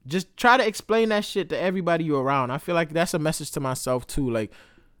 just try to explain that shit to everybody you're around. I feel like that's a message to myself too. Like,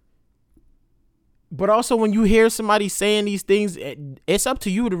 but also when you hear somebody saying these things, it's up to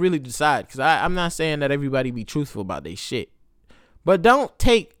you to really decide. Because I'm not saying that everybody be truthful about their shit. But don't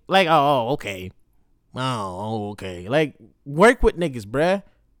take like, oh, okay. Oh, okay. Like, work with niggas, bruh.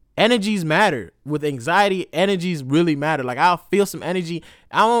 Energies matter. With anxiety, energies really matter. Like, I'll feel some energy.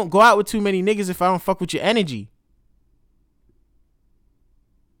 I won't go out with too many niggas if I don't fuck with your energy.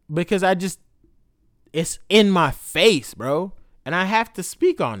 because it's in my face, bro. And I have to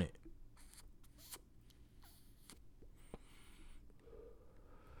speak on it.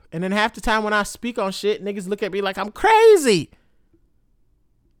 And then half the time when I speak on shit, niggas look at me like I'm crazy.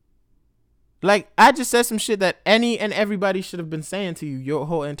 Like, I just said some shit that any and everybody should have been saying to you your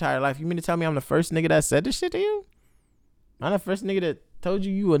whole entire life. You mean to tell me I'm the first nigga that said this shit to you? I'm the first nigga that told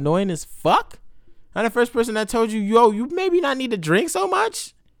you annoying as fuck? I'm the first person that told you, yo, you maybe not need to drink so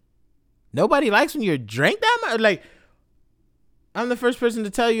much? Nobody likes when you drink that much? Like, I'm the first person to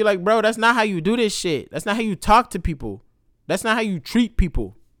tell you, like, bro, that's not how you do this shit. That's not how you talk to people. That's not how you treat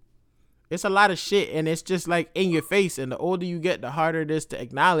people. It's a lot of shit, and it's just like in your face. And the older you get, the harder it is to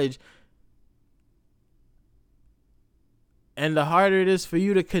acknowledge. And the harder it is for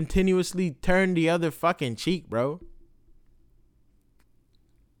you to continuously turn the other fucking cheek, bro.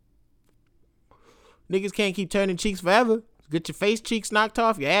 Niggas can't keep turning cheeks forever. Get your face cheeks knocked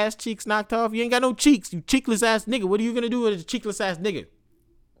off, your ass cheeks knocked off. You ain't got no cheeks, you cheekless ass nigga. What are you gonna do with a cheekless ass nigga?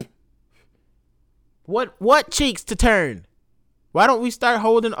 What cheeks to turn? Why don't we start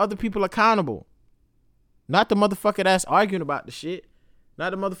holding other people accountable? Not the motherfucker that's arguing about the shit.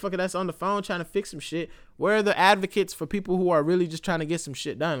 Not the motherfucker that's on the phone trying to fix some shit. Where are the advocates for people who are really just trying to get some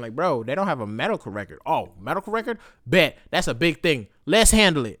shit done? Like, bro, they don't have a medical record. Oh, medical record? Bet. That's a big thing. Let's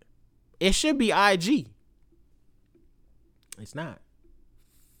handle it. It should be IG. It's not.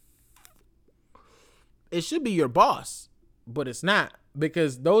 It should be your boss, but it's not,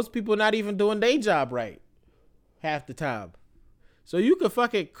 because those people not even doing their job right half the time. So you can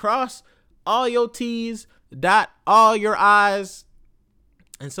fucking cross all your T's, dot all your I's,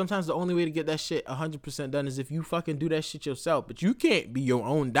 and sometimes the only way to get that shit 100% done is if you fucking do that shit yourself. But you can't be your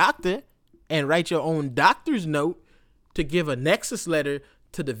own doctor and write your own doctor's note to give a nexus letter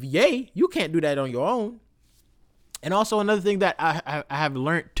to the VA. You can't do that on your own. And also another thing that I have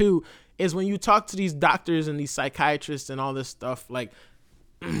learned too is when you talk to these doctors and these psychiatrists and all this stuff, like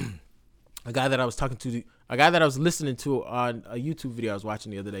a guy that I was listening to on a YouTube video I was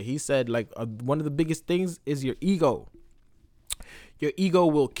watching the other day, he said like one of the biggest things is your ego. Your ego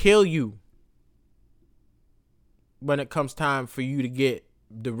will kill you when it comes time for you to get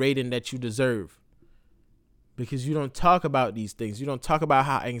the rating that you deserve, because you don't talk about these things. You don't talk about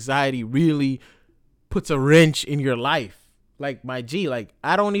how anxiety really puts a wrench in your life. Like, my G, like,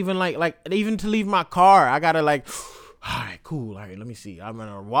 I don't even like even to leave my car, I gotta like, all right, cool. All right, let me see. I'm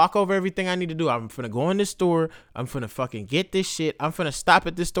gonna walk over everything I need to do. I'm finna go in this store. I'm finna fucking get this shit. I'm finna stop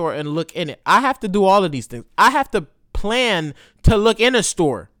at this store and look in it. I have to do all of these things. I have to plan to look in a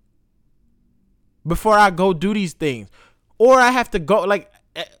store before I go do these things. Or I have to go, like,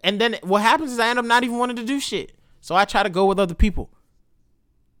 and then what happens is I end up not even wanting to do shit. So I try to go with other people.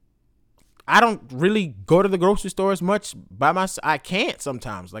 I don't really go to the grocery store as much by myself. I can't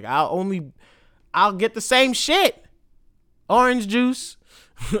sometimes. Like, I'll get the same shit. Orange juice,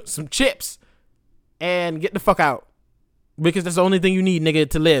 some chips, and get the fuck out. Because that's the only thing you need, nigga,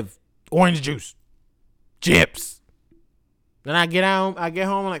 to live. Orange juice, chips. Then I get home,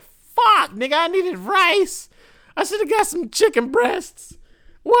 I'm like, fuck, nigga, I needed rice. I should have got some chicken breasts.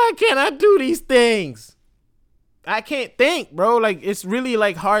 Why can't I do these things? I can't think, bro. Like, it's really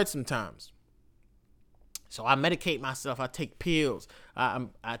like hard sometimes. So I medicate myself. I take pills. I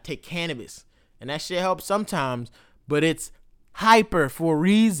take cannabis, and that shit helps sometimes. But it's hyper for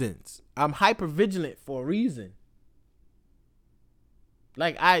reasons. I'm hyper vigilant for a reason.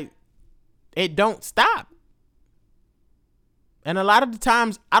 Like, it don't stop. And a lot of the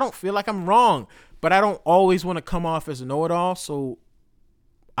times I don't feel like I'm wrong, but I don't always want to come off as a know-it-all, so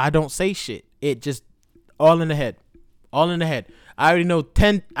I don't say shit. It just all in the head. All in the head. I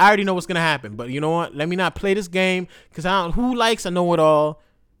already know what's gonna happen. But you know what? Let me not play this game, because who likes a know-it-all?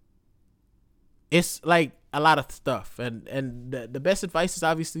 It's like a lot of stuff. And the best advice is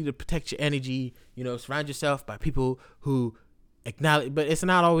obviously to protect your energy, surround yourself by people who acknowledge, but it's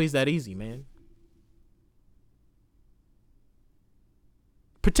not always that easy, man.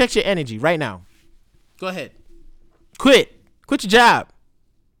 Protect your energy right now. Go ahead. Quit your job.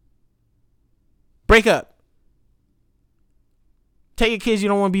 Break up. Tell your kids you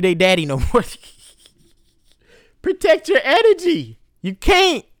don't want to be their daddy no more. Protect your energy. You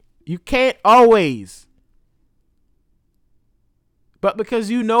can't always. But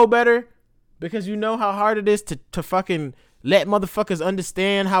because you know better, because you know how hard it is to fucking let motherfuckers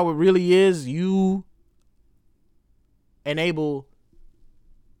understand how it really is, you enable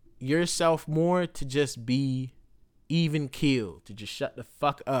yourself more to just be even keeled, to just shut the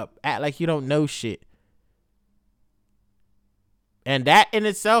fuck up, act like you don't know shit. And that in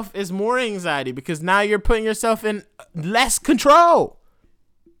itself is more anxiety, because now you're putting yourself in less control.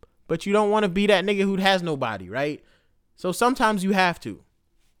 but you don't want to be that nigga who has nobody, right? So sometimes you have to.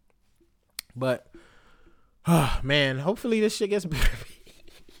 But, man, hopefully this shit gets better.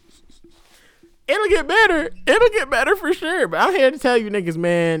 It'll get better. It'll get better for sure. But I'm here to tell you niggas,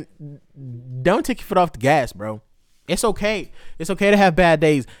 man, don't take your foot off the gas, bro. It's okay. It's okay to have bad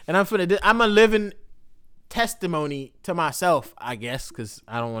days. And I'm a living testimony to myself, I guess, because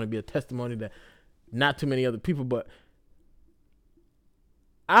I don't want to be a testimony to not too many other people, but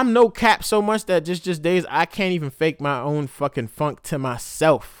I'm no cap so much that just days I can't even fake my own fucking funk to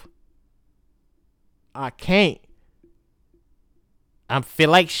myself. I can't. I feel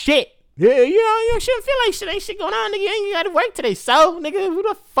like shit. Yeah, you shouldn't feel like shit. Ain't shit going on, nigga. You ain't got to work today, so nigga, who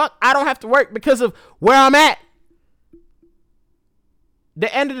the fuck? I don't have to work because of where I'm at.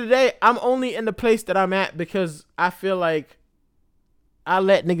 The end of the day, I'm only in the place that I'm at because I feel like I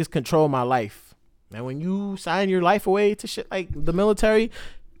let niggas control my life. And when you sign your life away to shit like the military,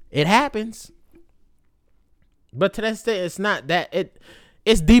 it happens. But to that extent, it's not that.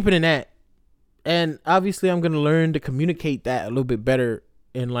 It's deeper than that. And obviously, I'm going to learn to communicate that a little bit better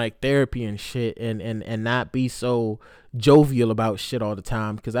in like therapy and shit, and not be so jovial about shit all the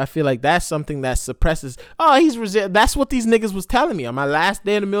time, because I feel like that's something that suppresses. That's what these niggas was telling me on my last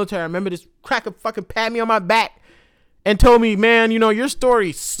day in the military. I remember this cracker fucking pat me on my back and told me, man, your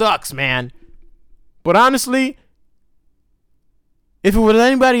story sucks, man, but honestly, if it was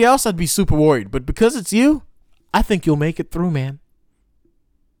anybody else, I'd be super worried, but because it's you, I think you'll make it through, man.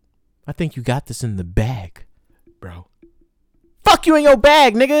 I think you got this in the bag, bro. Fuck you in your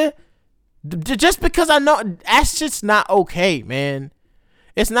bag, nigga. Just because I know, that's just not okay, man.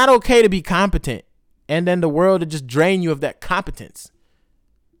 It's not okay to be competent and then the world to just drain you of that competence.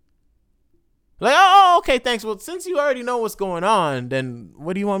 Like, oh, okay, thanks. Well, since you already know what's going on, then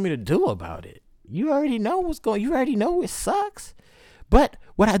what do you want me to do about it? You already know you already know it sucks. But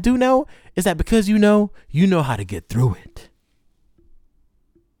what I do know is that because you know how to get through it.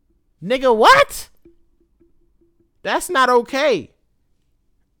 Nigga, what? That's not okay.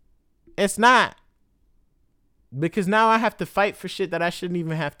 It's not. Because now I have to fight for shit that I shouldn't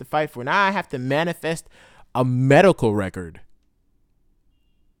even have to fight for. Now I have to manifest a medical record.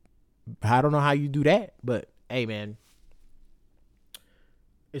 I don't know how you do that, but hey, man,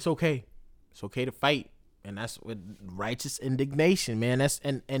 it's okay. It's okay to fight. And that's with righteous indignation, man.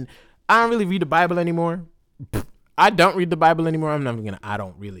 And I don't really read the Bible anymore. I don't read the Bible anymore. I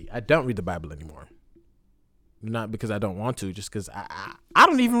don't read the Bible anymore. Not because I don't want to, just because I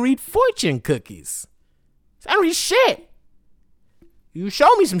don't even read fortune cookies. I don't read shit. You show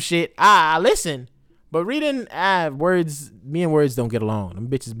me some shit, I listen. But reading words, me and words don't get along. Them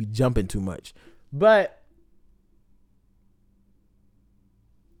bitches be jumping too much. But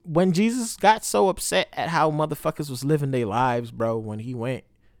when Jesus got so upset at how motherfuckers was living their lives, bro, when he went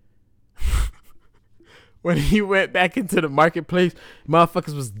back into the marketplace,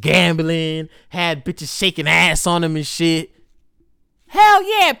 motherfuckers was gambling, had bitches shaking ass on them and shit. Hell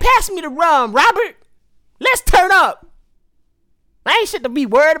yeah, pass me the rum, Robert. Let's turn up. I ain't shit to be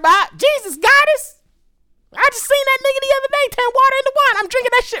worried about. Jesus got us. I just seen that nigga the other day turn water into wine. I'm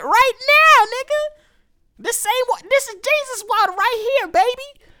drinking that shit right now, nigga. This is Jesus water right here,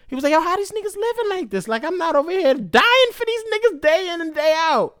 baby. He was like, yo, how these niggas living like this? Like, I'm not over here dying for these niggas day in and day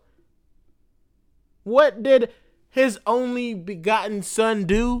out. What did his only begotten son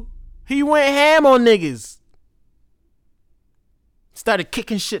do? He went ham on niggas. Started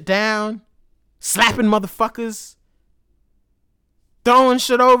kicking shit down, slapping motherfuckers, throwing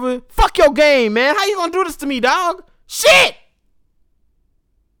shit over. Fuck your game, man. How you gonna do this to me, dog? Shit!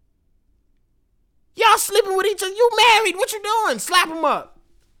 Y'all sleeping with each other. You married. What you doing? Slap him up.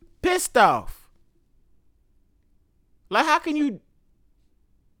 Pissed off. Like, how can you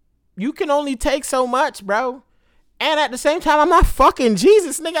can only take so much, bro. And at the same time, I'm not fucking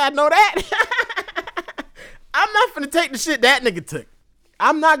Jesus, nigga. I know that. I'm not finna take the shit that nigga took.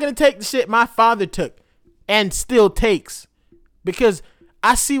 I'm not gonna take the shit my father took and still takes. Because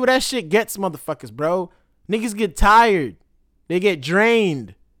I see where that shit gets motherfuckers, bro. Niggas get tired. They get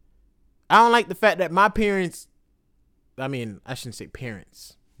drained. I don't like the fact that my parents, I shouldn't say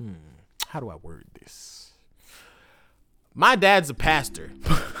parents. How do I word this? My dad's a pastor.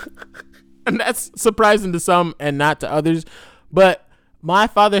 And that's surprising to some and not to others. But my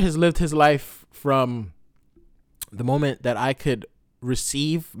father has lived his life from the moment that I could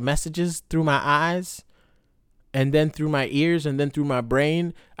receive messages through my eyes and then through my ears and then through my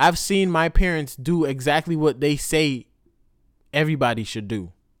brain. I've seen my parents do exactly what they say everybody should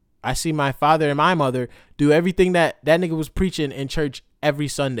do. I see my father and my mother do everything that nigga was preaching in church every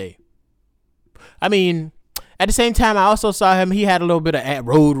Sunday. At the same time, I also saw him. He had a little bit of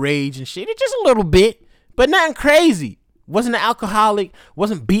road rage and shit. Just a little bit, but nothing crazy. Wasn't an alcoholic.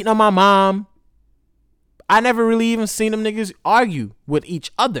 Wasn't beating on my mom. I never really even seen them niggas argue with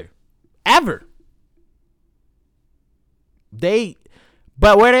each other. Ever.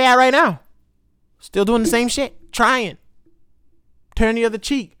 But where they at right now? Still doing the same shit. Trying. Turn the other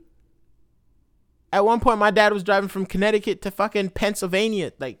cheek. At one point, my dad was driving from Connecticut to fucking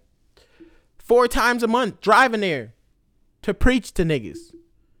Pennsylvania, like 4 times a month, driving there to preach to niggas.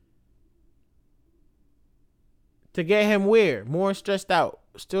 To get him where? More stressed out.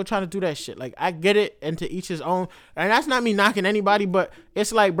 Still trying to do that shit. Like, I get it, and to each his own. And that's not me knocking anybody, but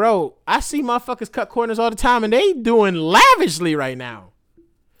it's like, bro, I see motherfuckers cut corners all the time, and they doing lavishly right now.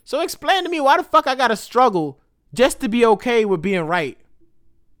 So explain to me why the fuck I gotta struggle just to be okay with being right.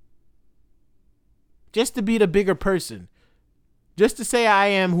 Just to be the bigger person. Just to say I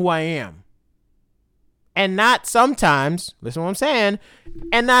am who I am. And not sometimes, listen to what I'm saying,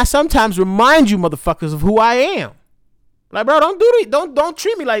 and not sometimes remind you motherfuckers of who I am. Like, bro, don't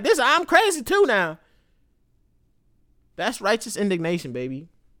treat me like this. I'm crazy too now. That's righteous indignation, baby.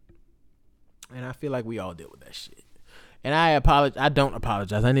 And I feel like we all deal with that shit. And I don't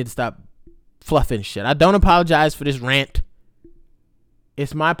apologize. I need to stop fluffing shit. I don't apologize for this rant.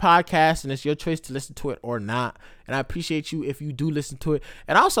 It's my podcast, and it's your choice to listen to it or not. And I appreciate you if you do listen to it.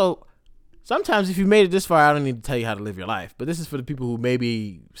 And also, sometimes if you made it this far, I don't need to tell you how to live your life. But this is for the people who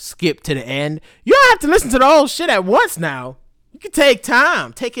maybe skip to the end. You don't have to listen to the whole shit at once now. You can take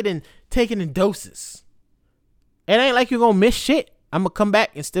time. Take it in doses. It ain't like you're going to miss shit. I'm going to come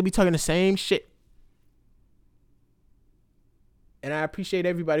back and still be talking the same shit. And I appreciate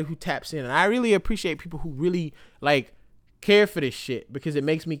everybody who taps in. And I really appreciate people who really, like, care for this shit. Because it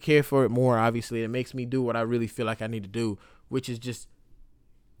makes me care for it more, obviously. It makes me do what I really feel like I need to do. Which is just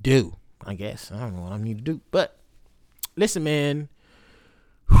do. I guess. I don't know what I need to do. But listen, man.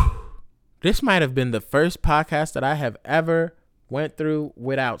 This might have been the first podcast that I have ever went through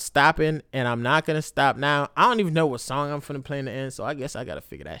without stopping. And I'm not going to stop now. I don't even know what song I'm finna play in the end. So I guess I got to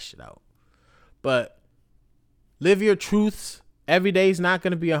figure that shit out. But live your truths. Every day is not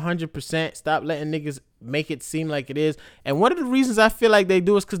going to be 100%. Stop letting niggas make it seem like it is. And one of the reasons I feel like they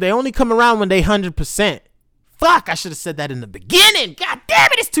do is because they only come around when they 100%. Fuck, I should have said that in the beginning. God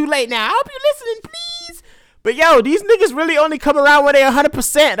damn it, it's too late now. I hope you're listening, please. But yo, these niggas really only come around when they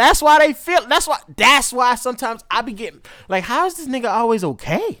 100%. That's why they feel, that's why sometimes I be getting, like, how is this nigga always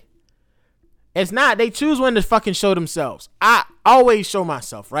okay? It's not. They choose when to fucking show themselves. I always show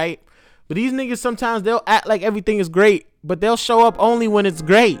myself, right? But these niggas, sometimes they'll act like everything is great, but they'll show up only when it's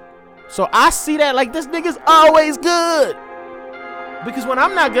great. So I see that like this nigga's always good. Because when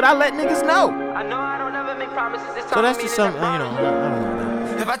I'm not good, I let niggas know. I know I don't ever make promises. So that's just something, I don't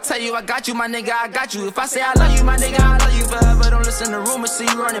know. If I tell you I got you, my nigga, I got you. If I say I love you, my nigga, I love you forever. Don't listen to rumors, so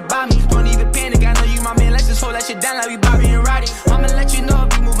you run it by me. Don't even panic, I know you my man. Let's just hold that shit down like we Bobby and Roddy. I'ma let you know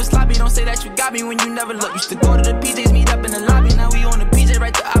if you moving sloppy. Don't say that you got me when you never look. Used to go to the PJs, meet up in the lobby. Now we on the PJ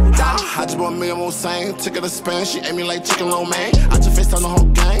right to Abu Dhabi. I just bought me a more same. Took her to Spain, she ate me like chicken lo mein. I just faced on the whole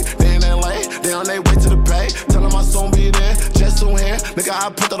gang. They in LA, they on their way to the Bay. Tell them my son be there, just so here. Nigga, I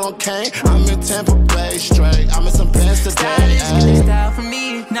put that on Kane. I'm in Tampa Bay straight. I'm in some pants today. Style for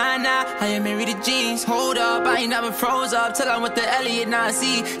me, nah, I am married to jeans. Hold up, I ain't never froze up till I went to Elliot. Now I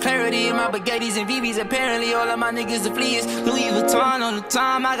see clarity in my baguettes and VVs. Apparently, all of my niggas are fleas. Louis Vuitton all the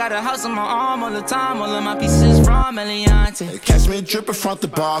time. I got a house on my arm all the time. All of my pieces from Eliante. Catch me dripping front the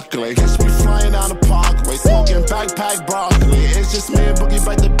Barclay. Catch me flying down the parkway. Smoking backpack broccoli. It's just me and Boogie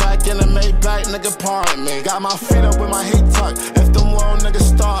back to back in the Maybach. Nigga, pardon me. Got my feet up with my heat tucked. If them little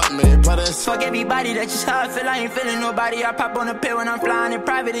niggas start me, but it's fuck everybody. That's just how I feel. I ain't feeling nobody. I pop on a pill when I'm flying in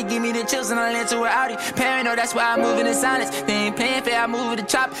private. They give me the chills and I land to an Audi. Paranoid, that's why I move in silence. They ain't playing fair, I move with the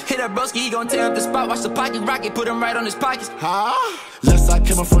chop. Hit a broski, he gon' tear up the spot. Watch the pocket rocket, put him right on his pockets. Huh? Less I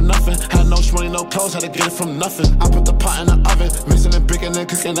came up from nothing. Had no money, no clothes, had to get it from nothing. I put the pot in the oven, mixing and baking and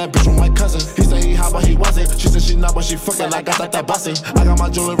cooking that bitch with my cousin. He said he hot, but he wasn't. She said she not, but she fucking. I got like that busting. I got my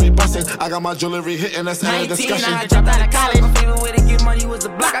jewelry busting. I got my jewelry hitting. That's end of discussion. I dropped out of college. My favorite way to get money was the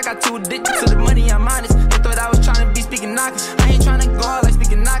block. I got too addicted to the money, I'm honest. They thought I was trying to be speaking knockers. I ain't trying to go out like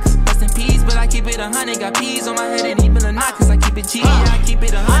speaking knockers. Rest in peace, but I keep it 100. Got peas on my head and even a knockers. I keep it G, I keep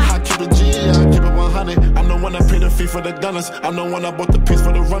it 100. I keep it G, I keep it 100. I'm the one that paid the feet for the gunners. I'm the one that bought the piece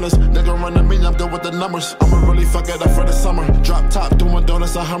for the runners. Nigga run to me, I'm good with the numbers. I'ma really fuck it up for the summer. Drop top, doing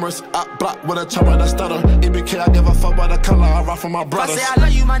donuts and Hummers. Up block with a chopper that stutter. EBK, I give a fuck by the color. I rock for my brothers. If I say I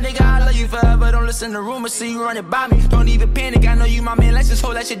love you, my nigga, I love you forever. Don't listen to rumors, see you running by me. Don't even panic, I know you my man. Let's just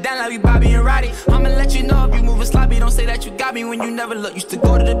hold that shit down like we Bobby and Roddy. I'ma let you know if you moving sloppy. Don't say that you got me when you never look. Used to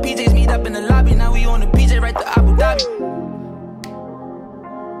go to the PJs, meet up in the lobby. Now we on the PJ right to Abu Dhabi.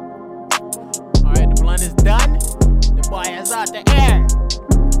 Alright, the blunt is done. The boy is out the air.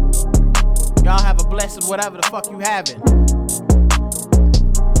 Y'all have a blessed whatever the fuck you having.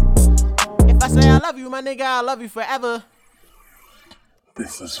 If I say I love you, my nigga, I love you forever.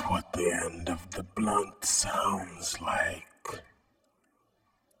 This is what the end of the blunt sounds like.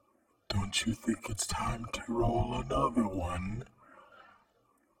 Don't you think it's time to roll another one?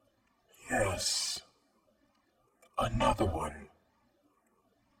 Yes. Another one.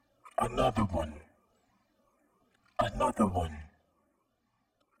 Another one. Another one.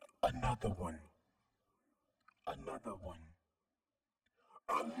 Another one. Another one.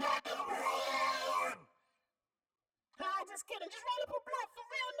 Another one! Nah, just kidding. Just roll up a blunt for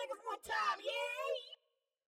real niggas one time, yeah?